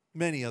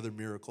 Many other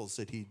miracles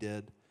that he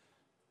did.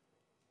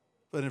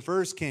 But in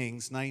 1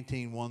 Kings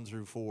 19, 1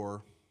 through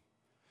 4,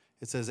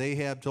 it says,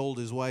 Ahab told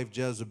his wife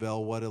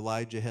Jezebel what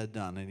Elijah had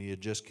done, and he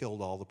had just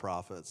killed all the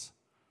prophets.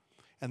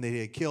 And they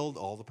had killed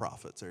all the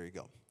prophets. There you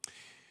go.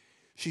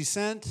 She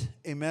sent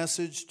a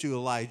message to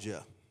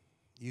Elijah.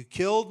 You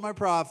killed my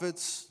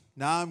prophets.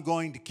 Now I'm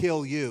going to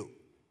kill you.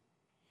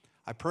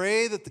 I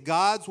pray that the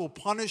gods will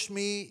punish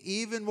me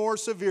even more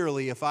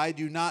severely if I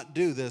do not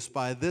do this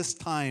by this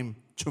time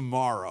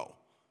tomorrow.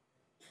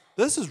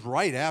 This is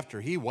right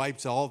after he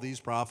wipes all these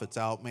prophets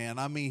out, man.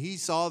 I mean, he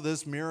saw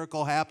this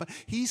miracle happen.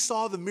 He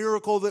saw the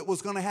miracle that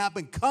was going to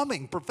happen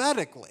coming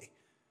prophetically.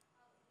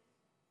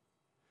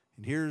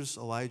 And here's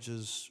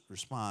Elijah's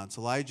response.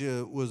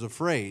 Elijah was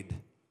afraid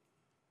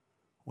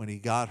when he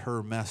got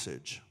her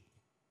message.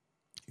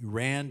 He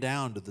ran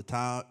down to the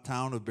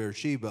town of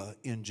Beersheba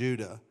in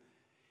Judah,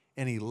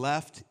 and he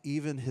left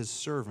even his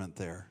servant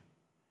there.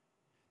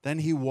 Then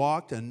he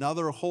walked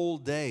another whole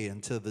day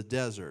into the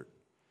desert.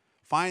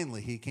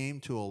 Finally, he came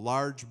to a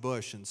large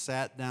bush and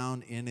sat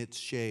down in its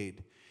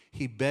shade.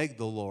 He begged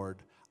the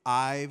Lord,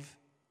 I've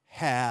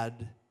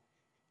had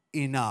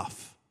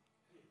enough.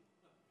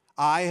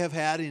 I have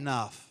had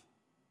enough.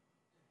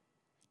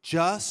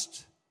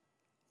 Just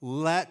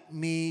let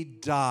me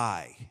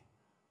die.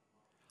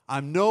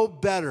 I'm no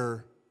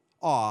better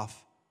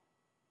off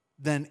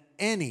than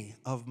any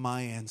of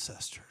my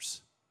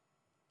ancestors.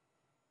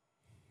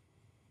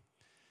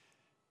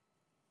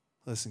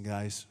 Listen,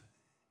 guys.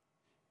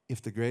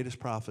 If the greatest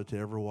prophet to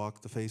ever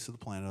walk the face of the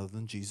planet, other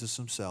than Jesus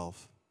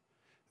himself,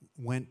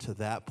 went to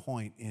that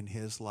point in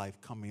his life,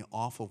 coming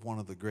off of one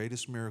of the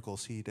greatest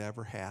miracles he'd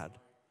ever had,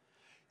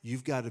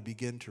 you've got to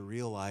begin to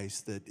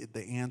realize that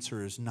the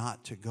answer is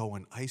not to go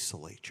and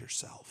isolate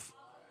yourself.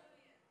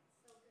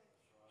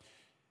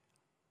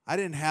 I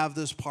didn't have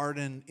this part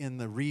in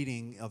the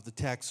reading of the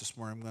text this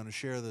morning. I'm going to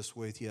share this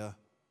with you.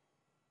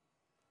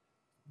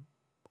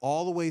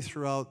 All the way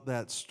throughout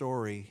that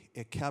story,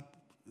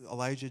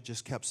 Elijah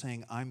just kept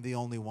saying, I'm the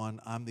only one,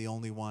 I'm the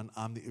only one.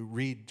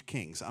 Read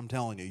Kings, I'm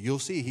telling you. You'll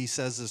see he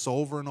says this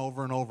over and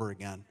over and over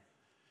again.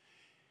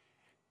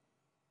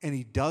 And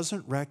he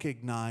doesn't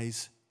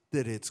recognize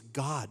that it's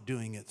God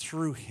doing it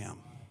through him.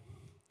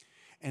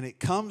 And it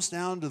comes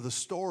down to the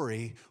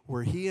story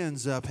where he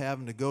ends up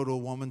having to go to a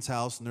woman's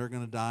house and they're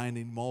going to die, and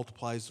he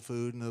multiplies the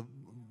food, and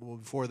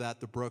before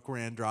that the brook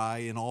ran dry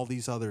and all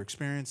these other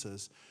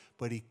experiences.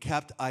 But he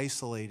kept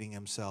isolating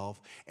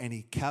himself, and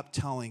he kept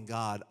telling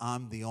God,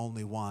 I'm the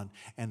only one.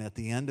 And at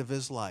the end of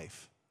his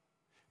life,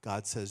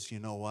 God says, you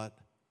know what?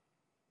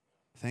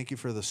 Thank you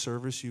for the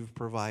service you've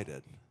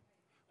provided,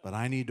 but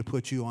I need to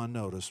put you on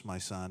notice, my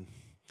son.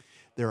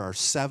 There are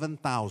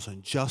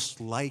 7,000 just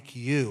like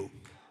you.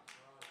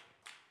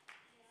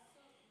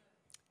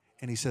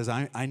 And he says,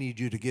 I need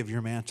you to give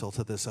your mantle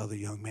to this other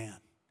young man.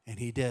 And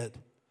he did.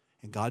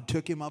 And God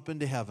took him up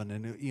into heaven,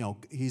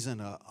 and he's in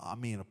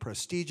a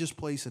prestigious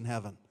place in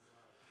heaven.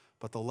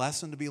 But the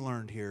lesson to be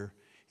learned here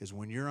is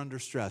when you're under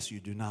stress, you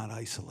do not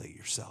isolate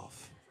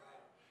yourself.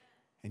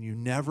 And you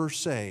never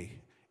say,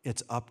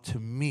 it's up to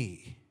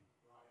me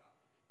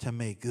to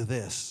make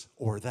this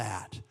or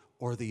that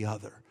or the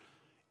other.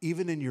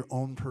 Even in your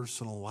own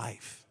personal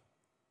life.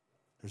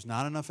 There's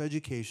not enough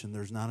education.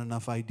 There's not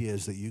enough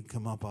ideas that you can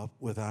come up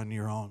with on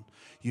your own.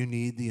 You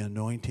need the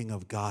anointing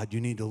of God.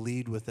 You need to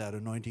lead with that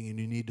anointing, and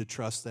you need to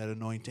trust that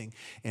anointing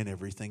in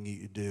everything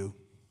you do.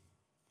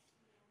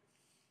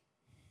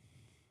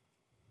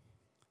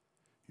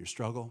 Your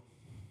struggle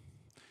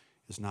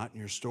is not in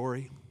your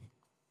story.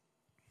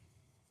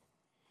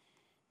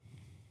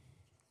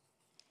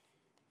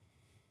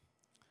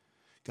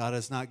 God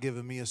has not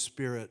given me a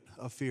spirit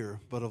of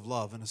fear, but of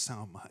love and a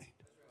sound mind.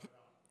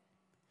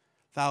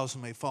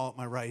 1,000 may fall at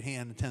my right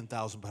hand and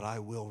 10,000, but I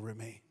will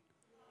remain.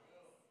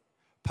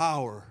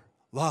 Power,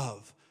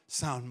 love,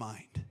 sound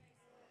mind.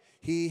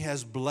 He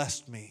has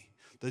blessed me.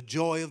 The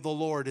joy of the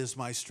Lord is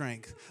my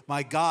strength.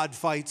 My God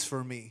fights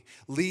for me,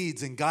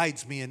 leads and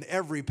guides me in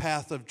every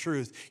path of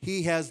truth.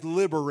 He has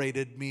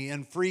liberated me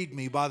and freed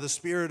me by the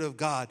Spirit of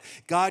God.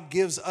 God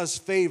gives us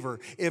favor.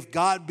 If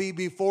God be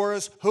before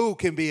us, who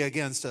can be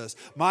against us?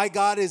 My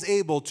God is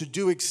able to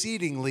do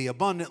exceedingly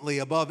abundantly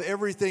above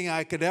everything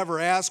I could ever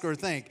ask or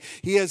think.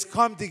 He has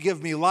come to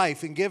give me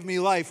life and give me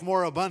life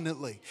more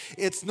abundantly.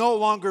 It's no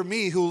longer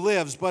me who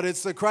lives, but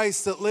it's the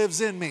Christ that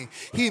lives in me.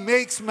 He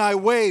makes my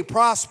way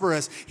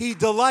prosperous. He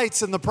delivers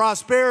delights in the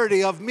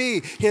prosperity of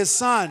me, his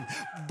son.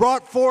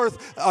 Brought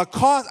forth a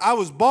cost. I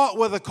was bought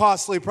with a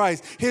costly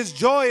price. His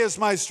joy is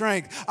my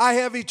strength. I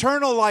have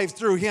eternal life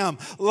through him.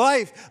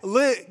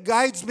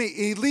 Guides me.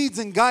 He leads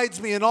and guides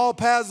me in all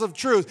paths of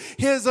truth.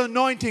 His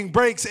anointing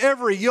breaks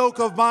every yoke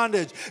of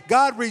bondage.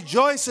 God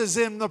rejoices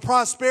in the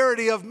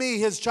prosperity of me,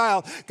 his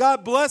child.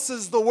 God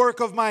blesses the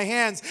work of my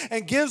hands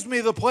and gives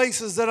me the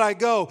places that I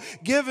go,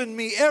 giving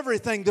me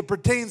everything that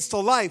pertains to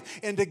life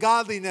and to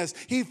godliness.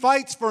 He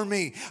fights for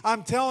me.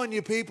 I'm telling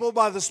you, people,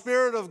 by the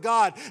Spirit of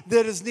God,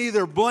 that is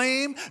neither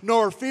blame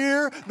nor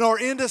fear nor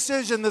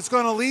indecision that's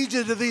going to lead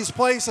you to these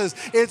places.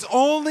 It's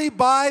only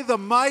by the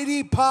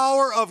mighty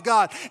power of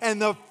God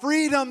and the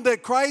freedom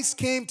that Christ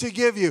came to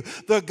give you.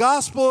 The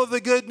gospel of the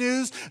good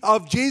news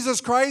of Jesus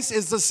Christ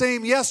is the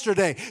same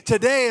yesterday,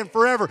 today, and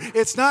forever.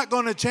 It's not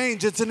going to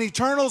change. It's an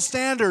eternal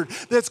standard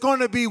that's going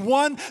to be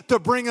one to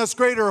bring us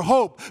greater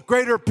hope,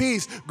 greater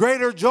peace,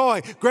 greater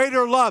joy,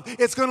 greater love.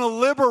 It's going to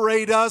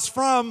liberate us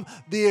from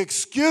the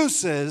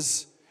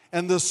excuses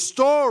and the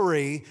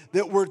story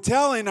that we're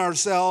telling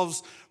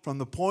ourselves from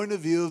the point of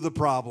view of the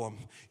problem.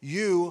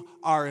 You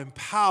are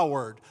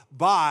empowered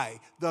by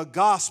the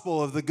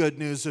gospel of the good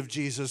news of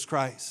Jesus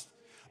Christ.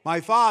 My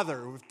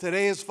Father,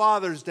 today is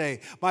Father's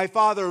Day. My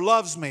Father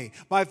loves me.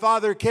 My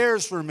Father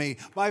cares for me.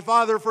 My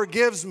Father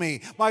forgives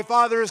me. My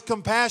Father is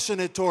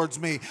compassionate towards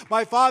me.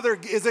 My Father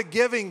is a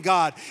giving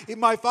God.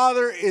 My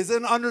Father is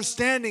an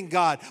understanding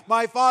God.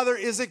 My Father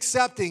is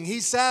accepting. He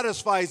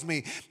satisfies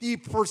me. He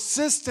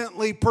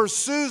persistently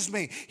pursues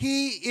me.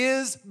 He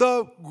is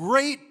the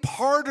great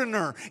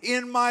pardoner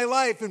in my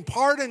life and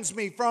pardons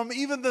me from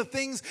even the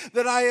things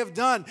that I have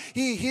done.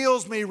 He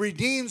heals me,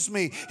 redeems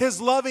me. His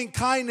loving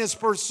kindness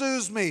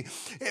pursues me.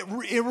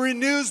 It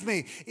renews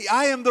me.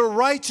 I am the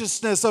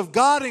righteousness of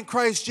God in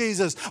Christ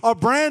Jesus, a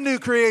brand new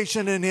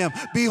creation in him.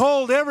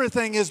 Behold,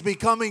 everything is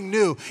becoming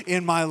new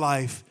in my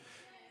life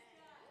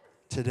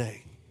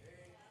today.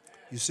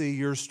 You see,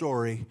 your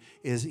story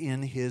is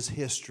in his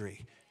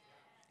history.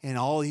 And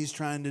all he's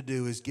trying to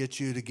do is get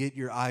you to get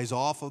your eyes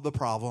off of the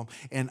problem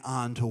and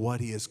on to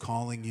what he is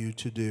calling you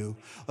to do.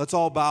 Let's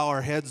all bow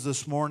our heads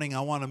this morning.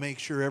 I want to make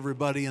sure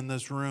everybody in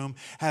this room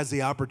has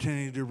the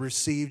opportunity to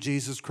receive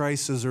Jesus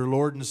Christ as their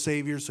Lord and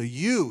Savior, so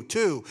you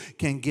too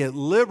can get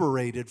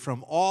liberated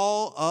from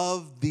all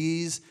of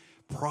these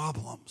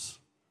problems.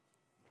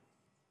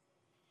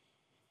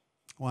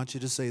 I want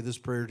you to say this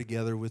prayer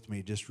together with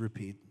me. Just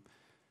repeat.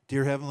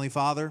 Dear Heavenly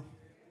Father,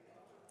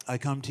 I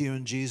come to you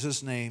in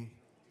Jesus' name.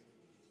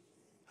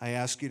 I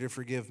ask you to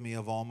forgive me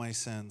of all my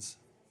sins.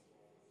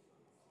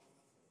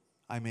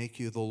 I make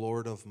you the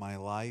Lord of my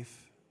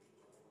life.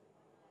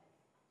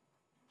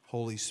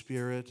 Holy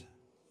Spirit,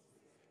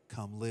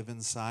 come live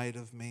inside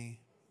of me.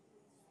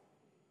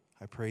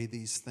 I pray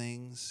these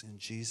things in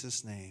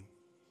Jesus' name.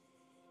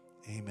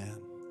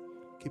 Amen.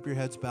 Keep your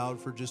heads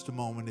bowed for just a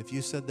moment. If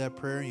you said that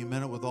prayer and you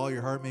meant it with all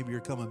your heart, maybe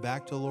you're coming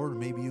back to the Lord, or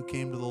maybe you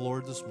came to the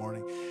Lord this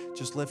morning,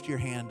 just lift your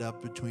hand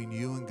up between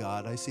you and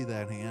God. I see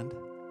that hand.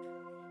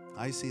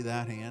 I see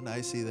that hand.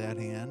 I see that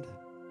hand.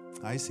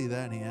 I see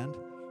that hand.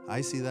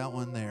 I see that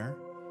one there.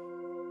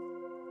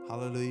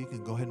 Hallelujah. You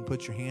can go ahead and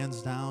put your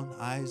hands down,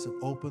 eyes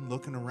open,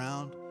 looking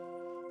around.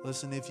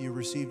 Listen, if you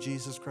receive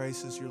Jesus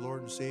Christ as your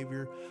Lord and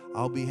Savior,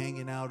 I'll be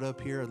hanging out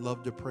up here. I'd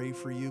love to pray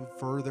for you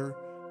further.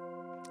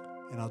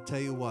 And I'll tell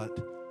you what,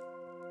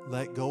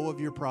 let go of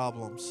your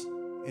problems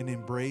and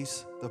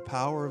embrace the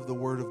power of the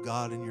Word of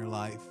God in your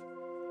life.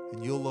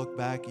 And you'll look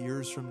back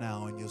years from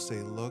now and you'll say,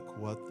 look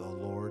what the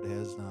Lord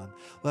has done.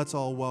 Let's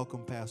all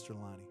welcome Pastor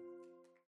Lonnie.